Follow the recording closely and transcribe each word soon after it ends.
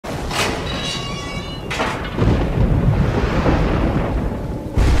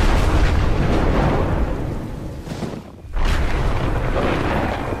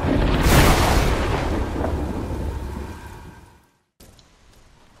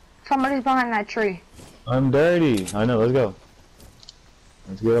Somebody's behind that tree. I'm dirty. I know, let's go.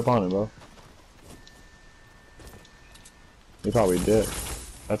 Let's get up on it, bro. He probably did.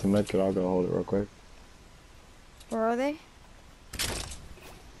 That's a medkit, I'll go hold it real quick. Where are they?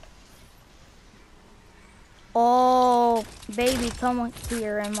 Oh, baby, come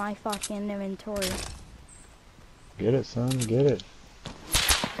here in my fucking inventory. Get it, son, get it.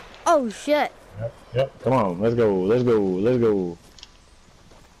 Oh, shit. Yep. Come on, let's go, let's go, let's go.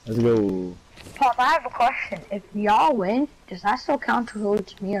 Let's go. Pop, I have a question. If y'all win, does that still count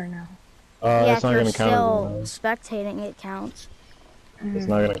towards me or no? Yeah, it's not gonna count as a win. Spectating, it counts. It's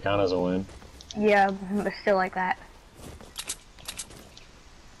not gonna count as a win. Yeah, but still like that.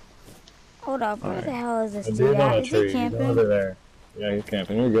 Hold up, where the hell is this Dude dude on at? a Is tree. he camping? He's over there. Yeah, he's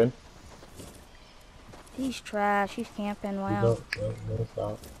camping. You're good. He's trash. He's camping. Wow. Don't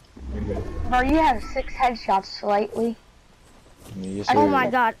stop. You're good. Bro, you have 6 headshots slightly. Oh my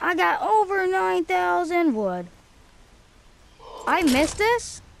god, I got over 9,000 wood. I missed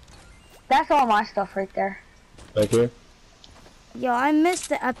this? That's all my stuff right there. Back here? Yo, I missed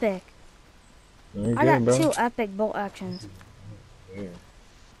the epic. I got 2 epic bolt actions. Weird.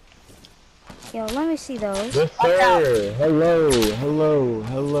 Yo, let me see those. Yes, sir. Hello, hello,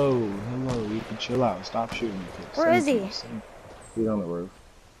 hello, hello. You can chill out. Stop shooting. Where is he? He's on the roof.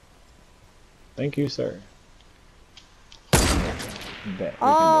 Thank you, sir. Bet.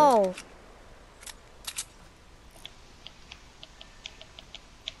 Oh.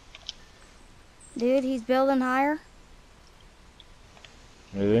 Dude, he's building higher.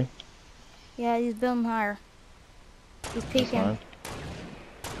 Is he? Yeah, he's building higher. He's peeking.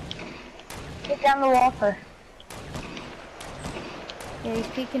 Get down the wall first. Yeah, he's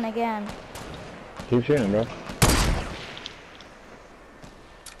peeking again. Keep shooting, bro.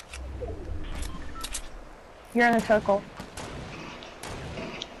 You're in the circle.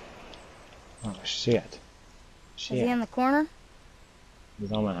 Oh, shit. Is he in the corner?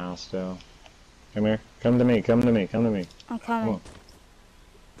 He's on the house still. Come here. Come to me. Come to me. Come to me. I'm coming.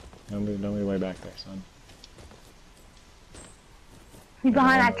 Don't be way back there, son. He's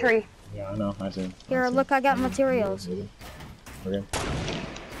behind that tree. Yeah, I know. I see him. Here, look, I got materials. Okay.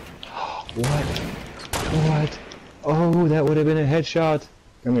 What? What? Oh, that would have been a headshot.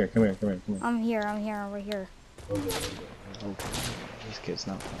 Come here. Come here. Come here. Come here. I'm here. I'm here. Over here. Okay. This kid's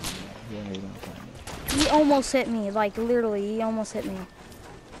not playing. Yeah, he's not playing. He almost hit me. Like, literally, he almost hit me.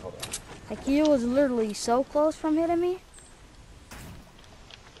 Hold on. Like, he was literally so close from hitting me.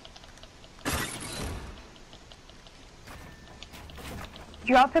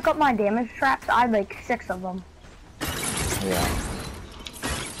 Did y'all pick up my damage traps? I had like 6 of them. Yeah.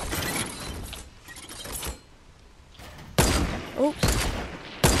 Oops.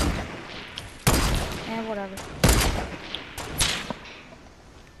 And whatever.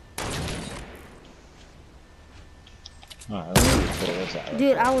 Alright, let me just pull this out.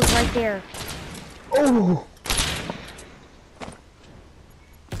 Dude, I was right there. Oh!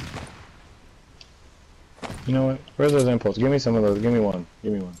 You know what? Where's those impulse? Give me some of those. Give me one.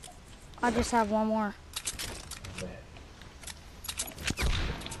 Give me one. I just have one more.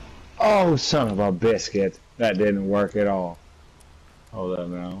 Oh, son of a biscuit. That didn't work at all. Hold up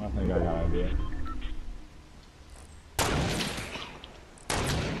now. I think I got an idea.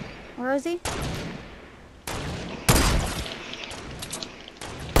 Where is he?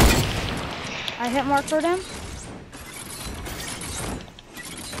 I hit marked him.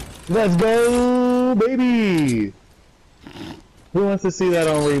 Let's go, baby! Who wants to see that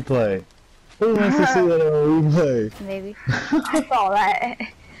on replay? Who wants to see that on replay? Maybe. I saw that.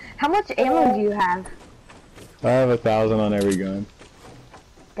 How much ammo do you have? I have 1,000 on every gun.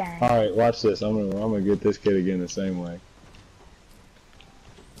 Dang. Alright, watch this. I'm gonna get this kid again the same way.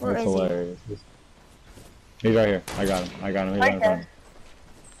 Where That's is hilarious. He's right here. I got him. I got him. He's Right right in front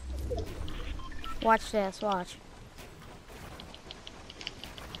of me. Watch this. Watch.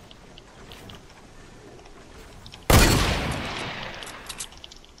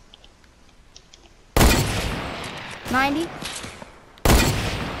 $90.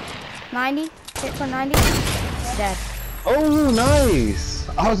 90. Hit for 90. Dead. Oh, nice!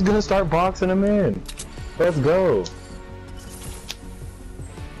 I was gonna start boxing him in. Let's go.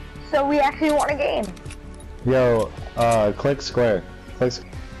 So we actually won a game. Yo, click square. Click.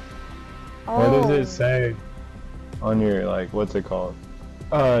 Oh. What does it say on your, like, what's it called?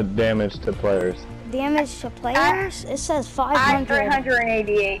 Damage to players. Damage to players? It says I have 500.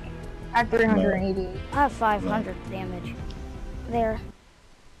 388. I have 388. I have 500 damage. There.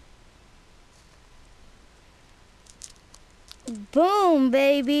 Boom,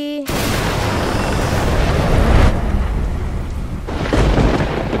 baby.